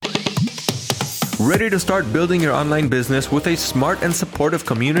Ready to start building your online business with a smart and supportive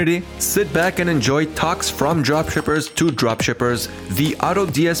community? Sit back and enjoy talks from dropshippers to dropshippers, the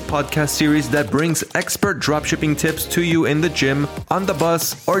AutoDS podcast series that brings expert dropshipping tips to you in the gym, on the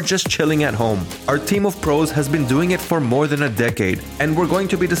bus, or just chilling at home. Our team of pros has been doing it for more than a decade, and we're going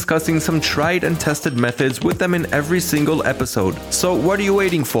to be discussing some tried and tested methods with them in every single episode. So what are you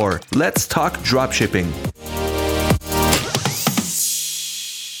waiting for? Let's talk dropshipping.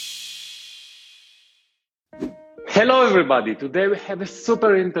 Hello everybody, today we have a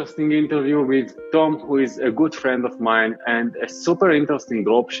super interesting interview with Tom, who is a good friend of mine and a super interesting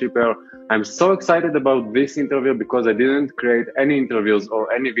dropshipper. I'm so excited about this interview because I didn't create any interviews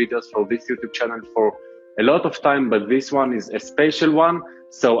or any videos for this YouTube channel for a lot of time, but this one is a special one.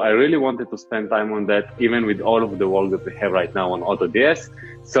 So I really wanted to spend time on that, even with all of the work that we have right now on AutoDS.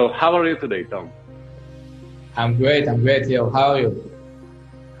 So how are you today, Tom? I'm great, Yo. How are you?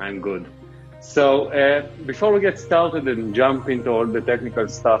 I'm good. So before we get started and jump into all the technical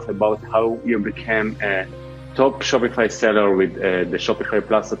stuff about how you became a top Shopify seller with the Shopify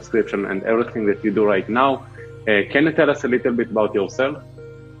Plus subscription and everything that you do right now, can you tell us a little bit about yourself?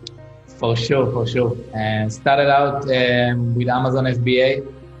 For sure. Started out with Amazon FBA,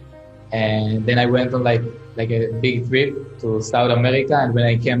 and then I went on like a big trip to South America. And when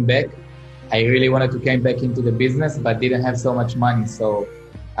I came back, I really wanted to come back into the business, but didn't have so much money. So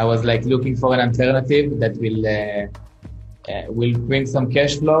I was like looking for an alternative that will bring some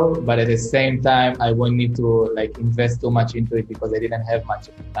cash flow, but at the same time, I won't need to like invest too much into it because I didn't have much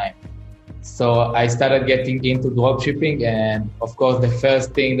at the time. So I started getting into dropshipping, and of course, the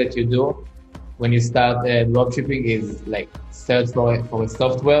first thing that you do when you start dropshipping is like search for a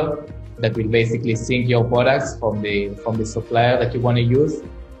software that will basically sync your products from the supplier that you want to use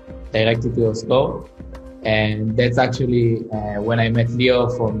directly to your store. And that's actually when I met Leo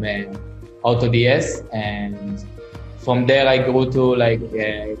from AutoDS, and from there I grew to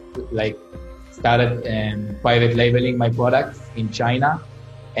started private labeling my products in China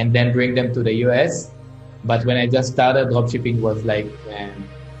and then bring them to the US. But when I just started, dropshipping was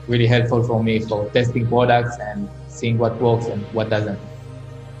really helpful for me for testing products and seeing what works and what doesn't.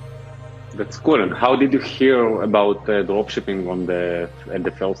 That's cool. And how did you hear about dropshipping at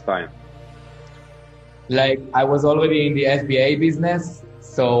the first time? Like I was already in the FBA business,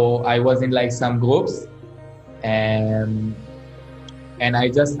 so I was in like some groups, and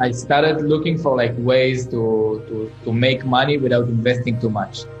I started looking for like ways to make money without investing too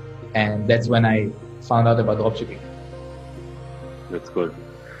much, and that's when I found out about dropshipping. That's good.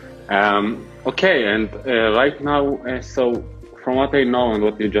 Okay, and right now, so from what I know and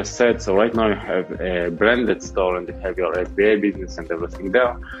what you just said, so right now you have a branded store and you have your FBA business and everything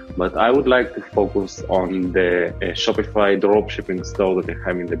there, but I would like to focus on the Shopify dropshipping store that you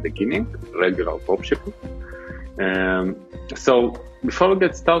have in the beginning, regular dropshipping. So before we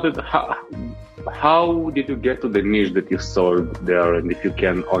get started, how did you get to the niche that you sold there? And if you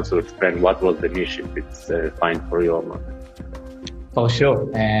can also explain what was the niche, if it's fine for you or not. For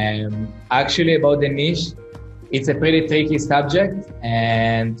sure. Actually about the niche, it's a pretty tricky subject,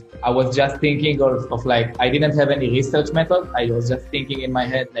 and I was just thinking of like, I didn't have any research method. I was just thinking in my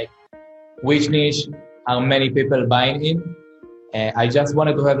head, like, which niche are many people buying in? I just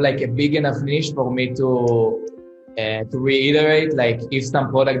wanted to have like a big enough niche for me to reiterate, like, if some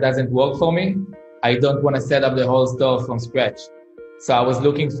product doesn't work for me, I don't want to set up the whole store from scratch. So I was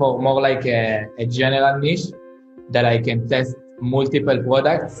looking for more like a general niche that I can test multiple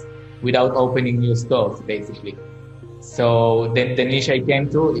products without opening new stores, basically. So the niche I came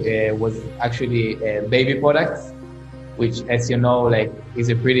to was actually baby products, which, as you know, like is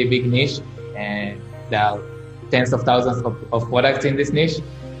a pretty big niche, and there are tens of thousands of products in this niche,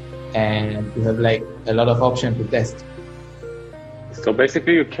 and you have like a lot of options to test. So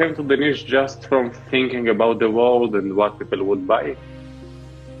basically you came to the niche just from thinking about the world and what people would buy?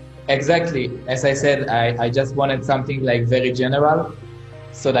 Exactly. As I said, I just wanted something like very general,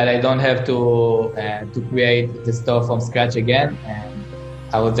 so that I don't have to create the store from scratch again. And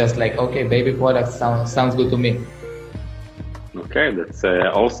I was just like, okay, baby products sounds good to me. Okay, that's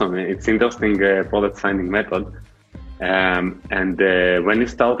awesome. It's interesting product finding method. And when you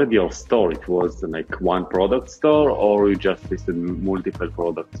started your store, it was like one product store, or you just listed multiple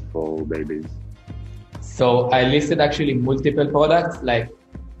products for babies? So I listed actually multiple products. Like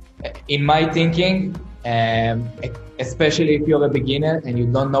in my thinking, especially if you're a beginner and you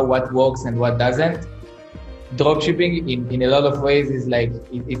don't know what works and what doesn't, dropshipping in a lot of ways is like,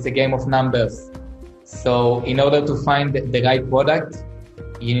 it's a game of numbers. So in order to find the right product,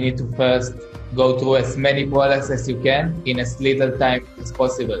 you need to first go through as many products as you can in as little time as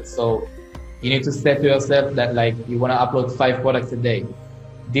possible. So you need to set to yourself that like you want to upload 5 products a day.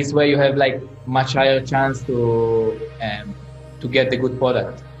 This way you have like much higher chance to get the good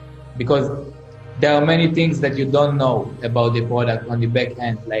product, because there are many things that you don't know about the product on the back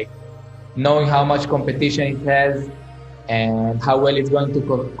end, like knowing how much competition it has and how well it's going to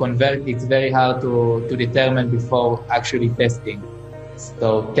convert. It's very hard to determine before actually testing.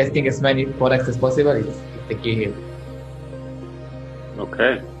 So testing as many products as possible is the key here.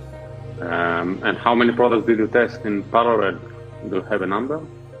 Okay. And how many products did you test in parallel? Do you have a number?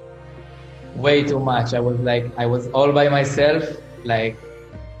 Way too much. I was all by myself, like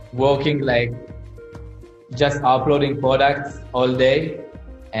working, like just uploading products all day.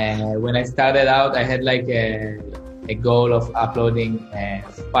 And when I started out, I had like a goal of uploading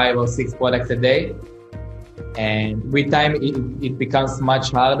 5 or 6 products a day. And with time, it becomes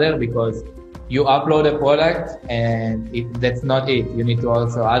much harder because you upload a product and that's not it. You need to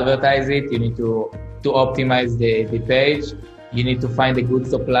also advertise it. You need to optimize the page. You need to find a good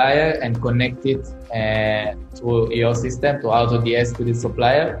supplier and connect it to your system, to AutoDS, to the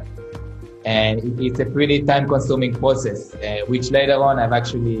supplier. And it's a pretty time-consuming process, which later on I've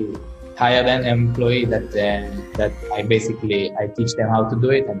actually hired an employee that I teach them how to do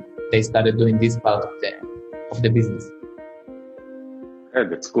it, and they started doing this part of the business. Yeah,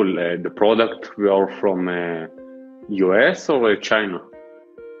 that's cool. The product we are from US or China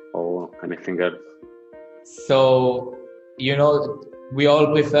or anything else? So, we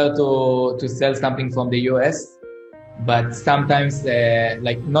all prefer to sell something from the US, but sometimes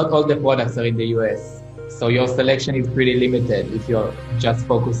not all the products are in the US. So your selection is pretty limited if you're just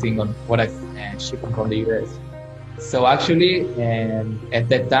focusing on products shipping from the US. So actually, at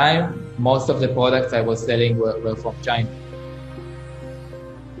that time, most of the products I was selling were from China.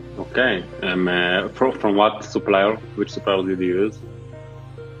 Okay. From what supplier? Which supplier did you use?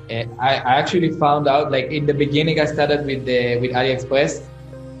 I actually found out, like in the beginning, I started with AliExpress,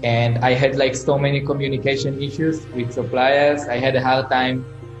 and I had like so many communication issues with suppliers. I had a hard time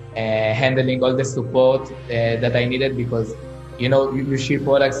handling all the support that I needed, because you ship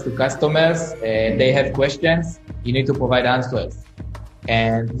products to customers, they have questions, you need to provide answers,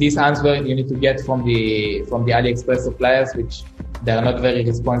 and these answers you need to get from the AliExpress suppliers, which they are not very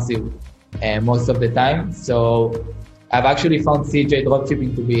responsive most of the time. So I've actually found CJ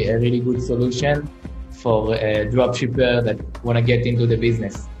Dropshipping to be a really good solution for a dropshipper that want to get into the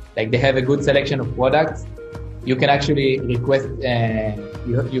business. Like, they have a good selection of products. You can actually request,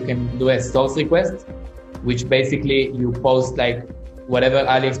 you can do a source request, which basically you post like whatever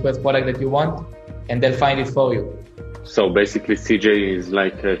AliExpress product that you want, and they'll find it for you. So basically CJ is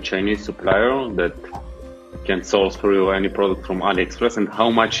like a Chinese supplier that can source for you any product from AliExpress. And how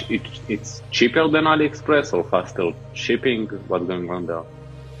much it's cheaper than AliExpress or faster shipping? What's going on there?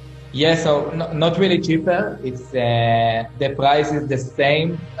 Yeah, so not really cheaper. It's the price is the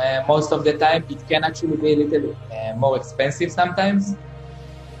same most of the time. It can actually be a little more expensive sometimes,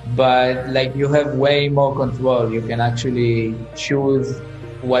 but like you have way more control. You can actually choose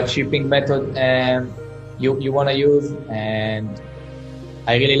what shipping method you want to use, and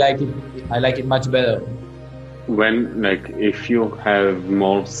I really like it. I like it much better. When, like, if you have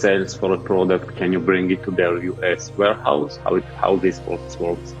more sales for a product, can you bring it to their US warehouse? How this process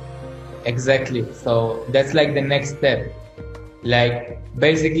works? Exactly. So that's like the next step. Like,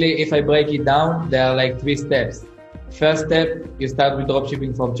 basically, if I break it down, there are like 3 steps. First step, you start with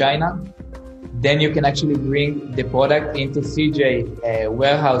dropshipping from China. Then you can actually bring the product into CJ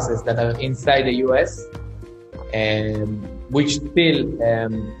warehouses that are inside the US, which still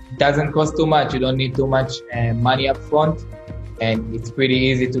doesn't cost too much. You don't need too much money up front, and it's pretty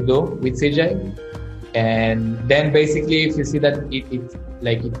easy to do with CJ. And then basically, if you see that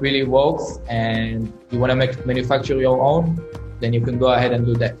it really works and you want to manufacture your own, then you can go ahead and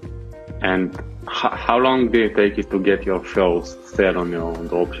do that. And how long did it take you to get your first sale on your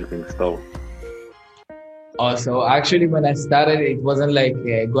dropshipping store? Also, actually, when I started, it wasn't like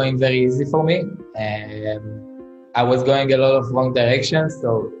going very easy for me. I was going a lot of wrong directions,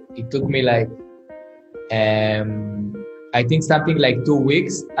 so it took me like I think something like 2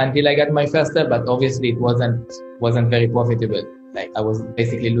 weeks until I got my first sale, but obviously it wasn't very profitable. Like, I was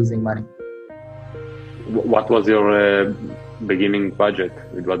basically losing money. What was your beginning budget?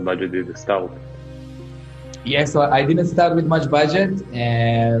 With what budget did you start? Yeah, so I didn't start with much budget.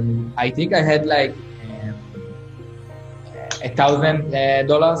 I think I had like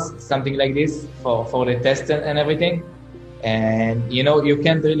 $1,000, something like this, for the test and everything. And you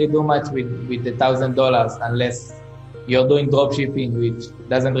can't really do much with the $1,000 unless you're doing dropshipping, which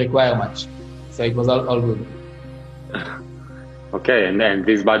doesn't require much. So it was all good. Okay, and then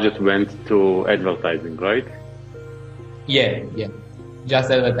this budget went to advertising, right? Yeah, just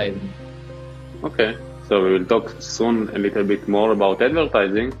advertising. Okay, so we will talk soon a little bit more about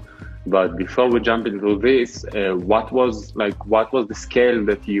advertising, but before we jump into this, what was the scale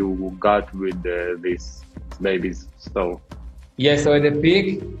that you got with this baby's store? Yeah, so at the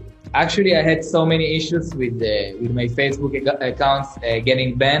peak, actually I had so many issues with my Facebook accounts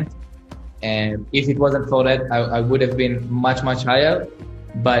getting banned. And if it wasn't for that, I would have been much higher.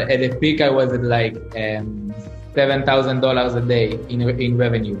 But at the peak, I was at like $7,000 a day in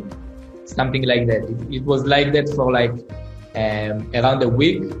revenue, something like that. It was like that for like around a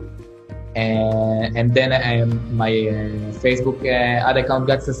week, and then my Facebook ad account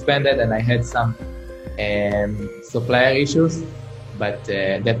got suspended, and I had some supplier issues. But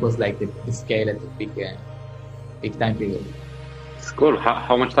that was like the scale at the peak time period. It's cool.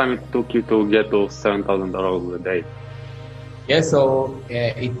 How much time it took you to get to $7,000 a day? Yeah, so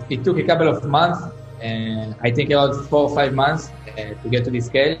it took a couple of months, I think about 4 or 5 months to get to this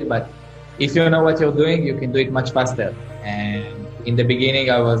scale. But if you know what you're doing, you can do it much faster. And in the beginning,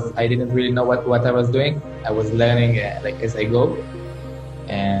 I didn't really know what I was doing. I was learning like as I go.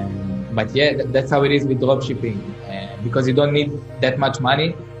 But yeah, that's how it is with dropshipping. Because you don't need that much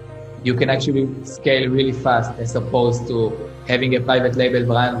money, you can actually scale really fast as opposed to having a private label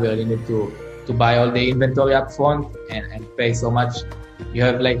brand where you need to buy all the inventory up front and pay so much. You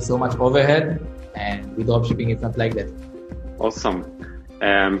have like so much overhead, and with dropshipping, it's not like that. Awesome.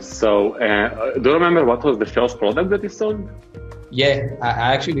 So do you remember what was the first product that you sold? Yeah,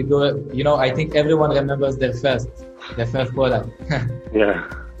 I actually do. You know, I think everyone remembers their first product. Yeah.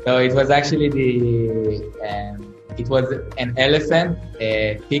 So it was actually it was an elephant,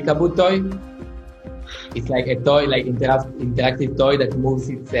 a peekaboo toy. It's like a toy, like interactive toy that moves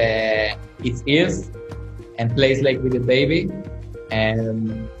its ears and plays like with a baby.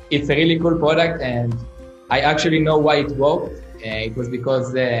 And it's a really cool product, and I actually know why it worked. It was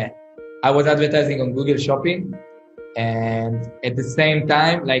because I was advertising on Google Shopping, and at the same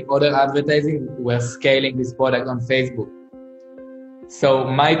time, like other advertising were scaling this product on Facebook. So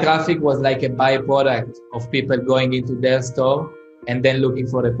my traffic was like a byproduct of people going into their store and then looking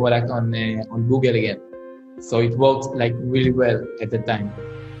for the product on Google again. So it worked like really well at the time.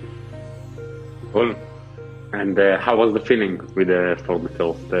 Cool. And how was the feeling for the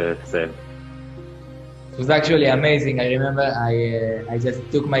first sale? It was actually amazing. I remember I just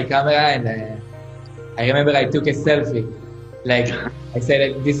took my camera and I remember I took a selfie. Like I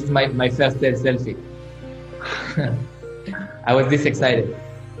said, this is my first selfie. I was this excited.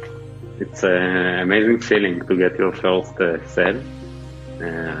 It's an amazing feeling to get your first sale.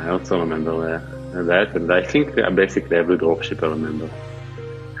 I also remember that, and I think basically every dropshipper remembers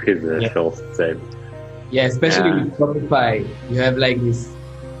his first sale. Yeah, especially with Shopify, you have like this,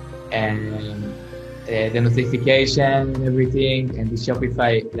 the notification and everything, and the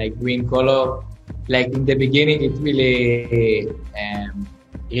Shopify like green color. Like in the beginning, it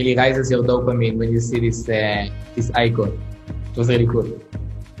really rises your dopamine when you see this icon. It was really cool.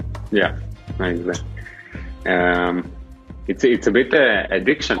 Yeah, exactly. It's a bit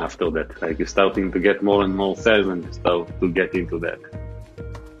addiction after that. Like you're starting to get more and more sales, and you start to get into that.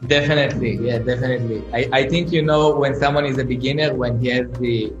 Definitely, yeah, definitely. I think you know when someone is a beginner when he has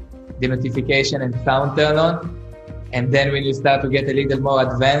the notification and sound turned on, and then when you start to get a little more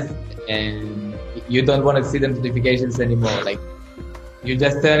advanced, and you don't want to see the notifications anymore. Like you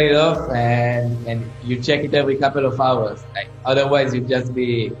just turn it off and you check it every couple of hours. Like otherwise, you'd just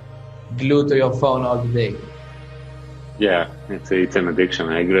be glued to your phone all the day. Yeah, it's an addiction.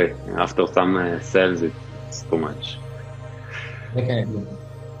 I agree. After some sales, it's too much. Definitely.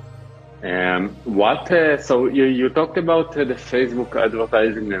 So you talked about the Facebook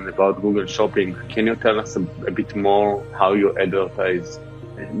advertising and about Google Shopping. Can you tell us a bit more how you advertise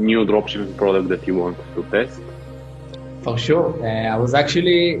a new dropshipping product that you want to test? For sure. I was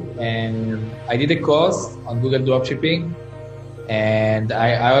actually, I did a course on Google Dropshipping, and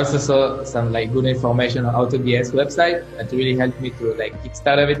I also saw some like good information on AutoDS website that really helped me to like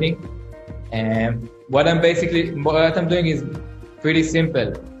kickstart everything. And what I'm doing is pretty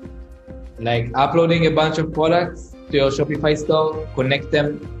simple. Like uploading a bunch of products to your Shopify store, connect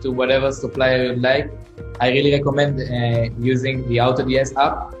them to whatever supplier you'd like. I really recommend using the AutoDS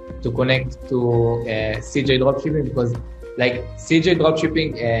app to connect to CJ Dropshipping, because like CJ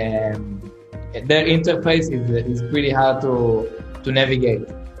Dropshipping, their interface is pretty hard to navigate.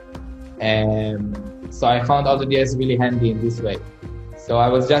 So I found AutoDS really handy in this way. So I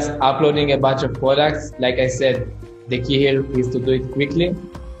was just uploading a bunch of products. Like I said, the key here is to do it quickly.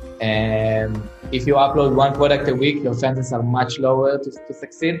 if you upload one product a week, your chances are much lower to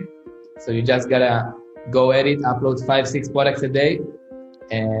succeed. So you just gotta go at it, upload 5-6 products a day,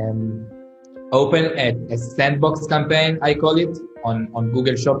 and open a sandbox campaign, I call it, on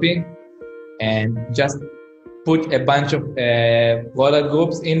Google Shopping, and just put a bunch of product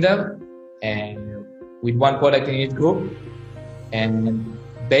groups in there, and with one product in each group. And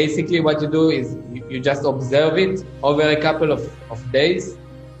basically what you do is you just observe it over a couple of days.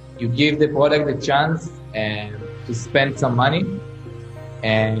 You give the product a chance to spend some money.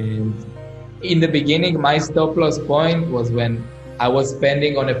 And in the beginning, my stop loss point was when I was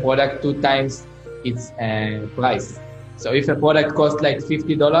spending on a product 2 times its price. So if a product costs like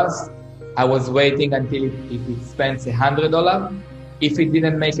 $50, I was waiting until it spends $100. If it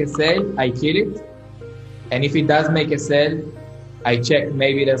didn't make a sale, I kill it. And if it does make a sale, I check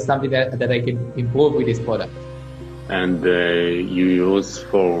maybe there's something that I can improve with this product. And you use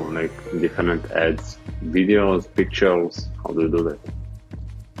for like different ads, videos, pictures, how do you do that?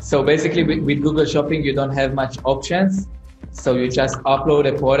 So basically with Google Shopping, you don't have much options. So you just upload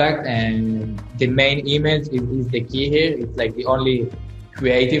a product, and the main image is the key here. It's like the only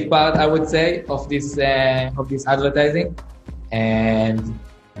creative part, I would say, of this advertising. And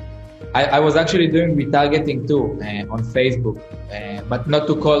I was actually doing retargeting too on Facebook, but not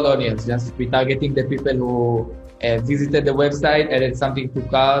to cold audience, just retargeting the people who visited the website, added something to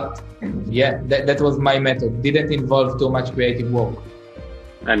cart. Yeah, that was my method. Didn't involve too much creative work.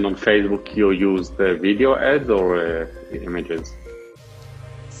 And on Facebook, you used video ads or images?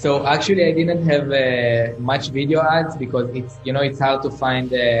 So actually, I didn't have much video ads because it's hard to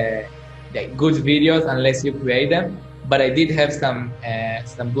find the good videos unless you create them. But I did have some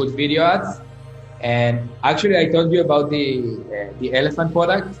good video ads. And actually, I told you about the elephant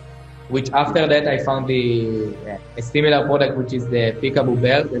product, which after that I found a similar product, which is the Peekaboo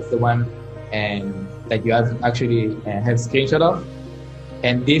Bear. That's the one that you actually have screenshot of.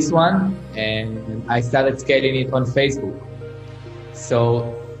 And this one, and I started scaling it on Facebook.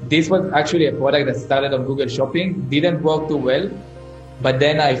 So this was actually a product that started on Google Shopping, didn't work too well, but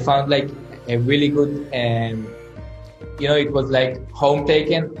then I found like a really good, it was like home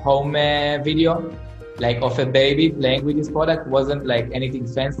video, like of a baby playing with this product. Wasn't like anything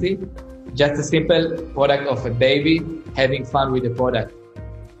fancy, just a simple product of a baby having fun with the product.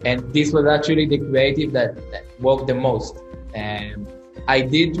 And this was actually the creative that worked the most. I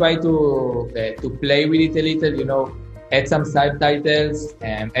did try to play with it a little, add some subtitles,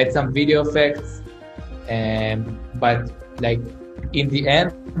 add some video effects, but like in the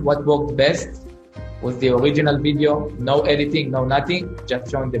end, what worked best was the original video, no editing, no nothing, just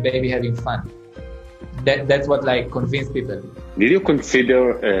showing the baby having fun. That's what like convinced people. Did you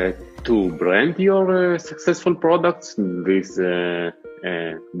consider to brand your successful products, this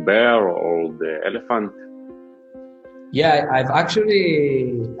bear or the elephant? Yeah,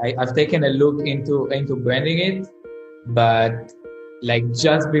 I've taken a look into branding it, but like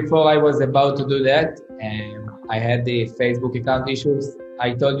just before I was about to do that, I had the Facebook account issues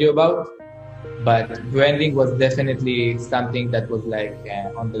I told you about, but branding was definitely something that was like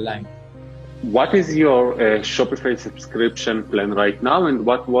on the line. What is your Shopify subscription plan right now, and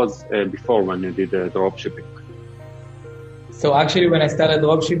what was before when you did dropshipping? So actually, when I started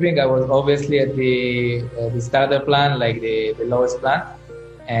dropshipping, I was obviously at the starter plan, like the lowest plan,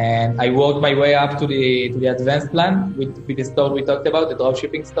 and I worked my way up to the advanced plan with the store we talked about, the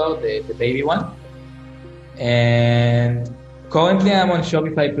dropshipping store, the baby one. And currently, I'm on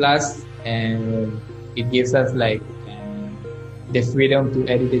Shopify Plus, and it gives us like the freedom to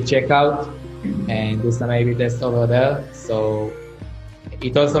edit the checkout and do some A/B tests over there. So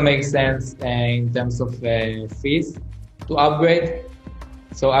it also makes sense in terms of fees to upgrade.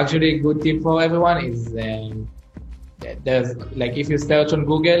 So actually a good tip for everyone is there's like if you search on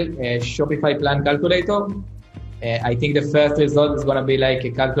Google Shopify plan calculator, I think the first result is going to be like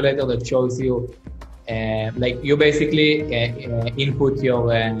a calculator that shows you like you basically input your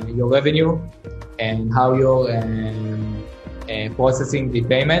revenue and how you're processing the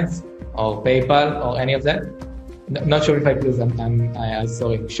payments or PayPal or any of that. Not Shopify Plus,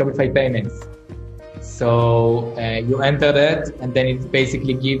 sorry, Shopify Payments. So you enter that, and then it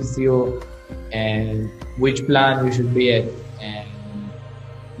basically gives you which plan you should be at, and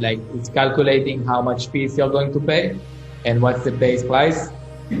like it's calculating how much fees you're going to pay and what's the base price,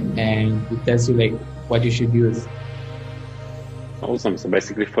 and it tells you like what you should use. Awesome. So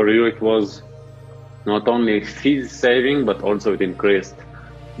basically for you it was not only fees saving, but also it increased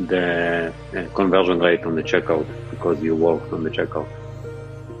the conversion rate on the checkout because you worked on the checkout.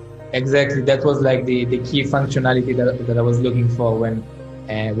 Exactly. That was like the key functionality that I was looking for when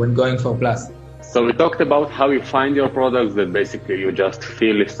going for Plus. So we talked about how you find your products, that basically you just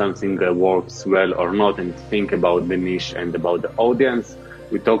feel if something works well or not, and think about the niche and about the audience.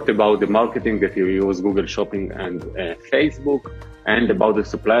 We talked about the marketing, that you use Google Shopping and Facebook, and about the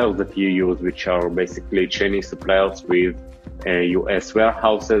suppliers that you use, which are basically Chinese suppliers with US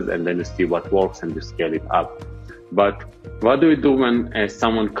warehouses, and then you see what works and you scale it up. But what do you do when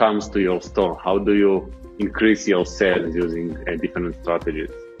someone comes to your store? How do you increase your sales using different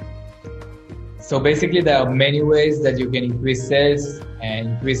strategies? So basically, there are many ways that you can increase sales and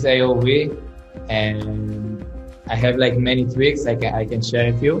increase AOV, and I have like many tricks. I can share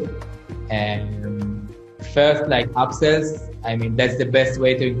a few. And first, like upsells. I mean, that's the best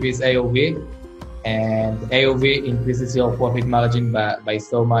way to increase AOV, and AOV increases your profit margin by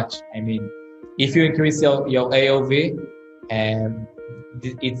so much. I mean, if you increase your AOV,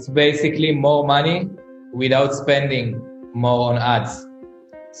 it's basically more money without spending more on ads.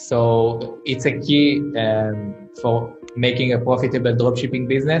 So it's a key for making a profitable dropshipping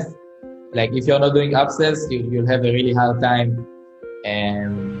business. Like if you're not doing upsells, you'll have a really hard time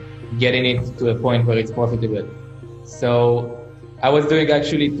getting it to a point where it's profitable. So I was doing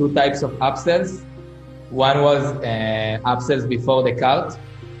actually two types of upsells. One was upsells before the cart.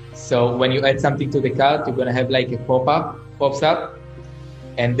 So when you add something to the cart, you're gonna have like a pops up,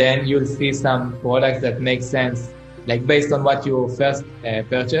 and then you'll see some products that make sense. Like based on what you first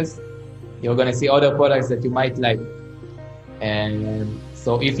purchased, you're gonna see other products that you might like. And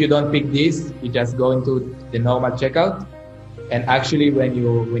so if you don't pick this, you just go into the normal checkout. And actually, when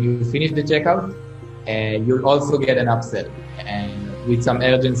you finish the checkout, you'll also get an upsell with some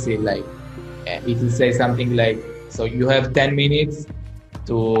urgency. Like it will say something like, "So you have 10 minutes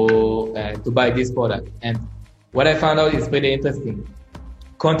to buy this product." And what I found out is pretty interesting.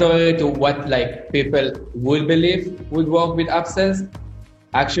 Contrary to what like people would believe would work with upsells,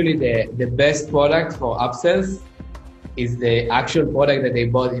 actually the best product for upsells is the actual product that they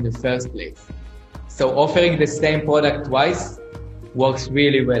bought in the first place. So offering the same product twice works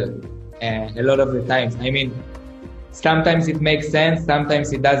really well, and a lot of the times. I mean, sometimes it makes sense,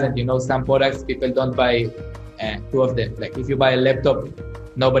 sometimes it doesn't. You know, some products people don't buy two of them. Like if you buy a laptop,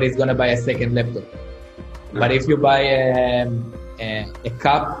 nobody's gonna buy a second laptop. But if you buy a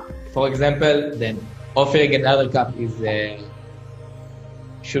cup, for example, then offering another cup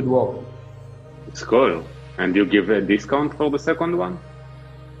should work. It's cool. And you give a discount for the second one?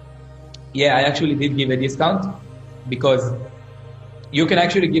 Yeah, I actually did give a discount, because you can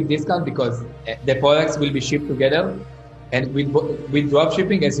actually give discount because the products will be shipped together. And with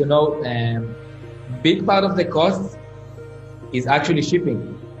dropshipping, as you know, big part of the cost is actually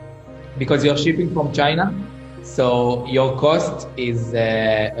shipping, because you're shipping from China. So your cost is,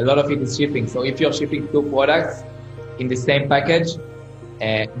 a lot of it is shipping. So if you're shipping two products in the same package,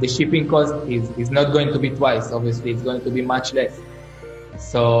 the shipping cost is not going to be twice. Obviously, it's going to be much less.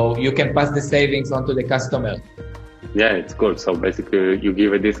 So you can pass the savings on to the customer. Yeah, it's cool. So basically you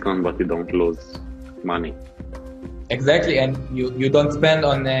give a discount, but you don't lose money. Exactly. And you don't spend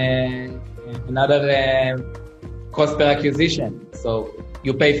on another cost per acquisition. So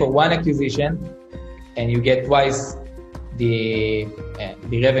you pay for one acquisition and you get twice the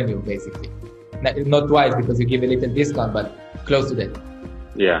revenue, basically. Not twice, because you give a little discount, but close to that.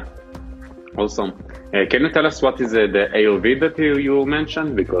 Yeah, awesome. Can you tell us what is the AOV that you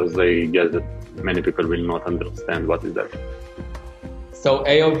mentioned? Because I guess that many people will not understand what is that. So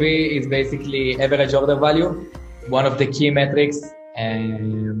AOV is basically average order value, one of the key metrics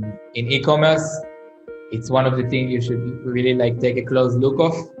in e-commerce. It's one of the things you should really like take a close look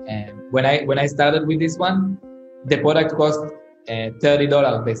of. And when I started with this one, the product cost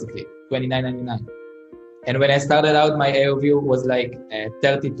 $30 basically, $29.99. And when I started out, my AOV was like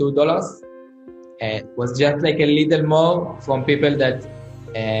 $32. It was just like a little more from people that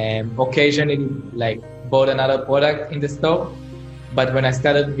occasionally like bought another product in the store. But when I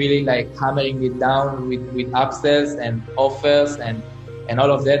started really like hammering it down with upsells and offers and all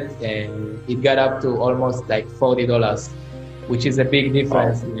of that, it got up to almost like $40, which is a big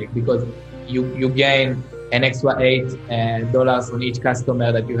difference. Wow. Like, because you gain an extra $8 on each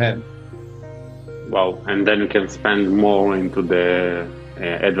customer that you have. Wow, and then you can spend more into the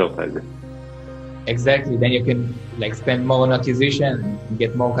advertising. Exactly. Then you can like spend more on acquisition and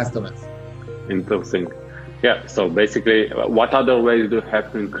get more customers. Interesting. Yeah. So basically, what other ways do you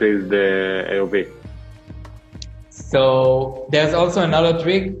have to increase the AOV? So there's also another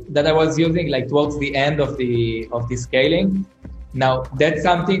trick that I was using like towards the end of the scaling. Now that's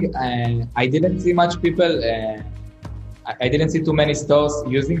something I didn't see much people. I didn't see too many stores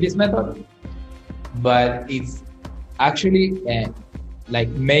using this method, but it's actually like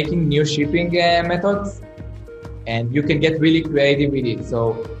making new shipping methods, and you can get really creative with it.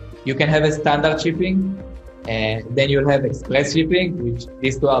 So you can have a standard shipping, and then you'll have express shipping, which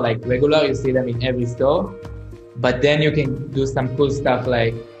these two are like regular. You see them in every store. But then you can do some cool stuff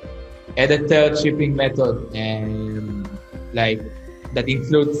like add a third shipping method, and like that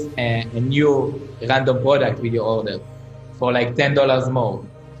includes a new random product with your order for like $10 more.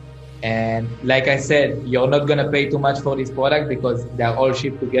 And like I said, you're not gonna pay too much for this product because they're all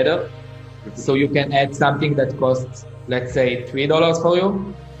shipped together. So you can add something that costs, let's say, $3 for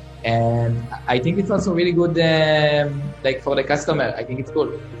you. And I think it's also really good, like for the customer. I think it's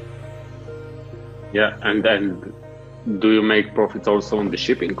cool. Yeah, and then do you make profits also on the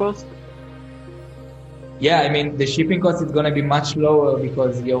shipping cost? Yeah, I mean, the shipping cost is going to be much lower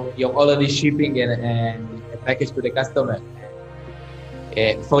because you're already shipping and a package to the customer.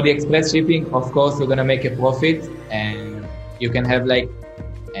 For the express shipping, of course, you're going to make a profit, and you can have like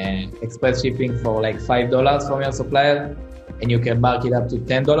express shipping for like $5 from your supplier, and you can mark it up to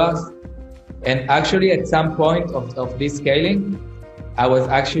 $10. And actually, at some point of this scaling, I was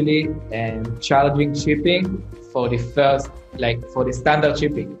actually charging shipping for the first, like for the standard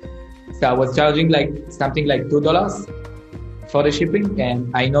shipping. So I was charging like something like $2 for the shipping,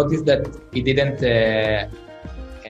 and I noticed that it didn't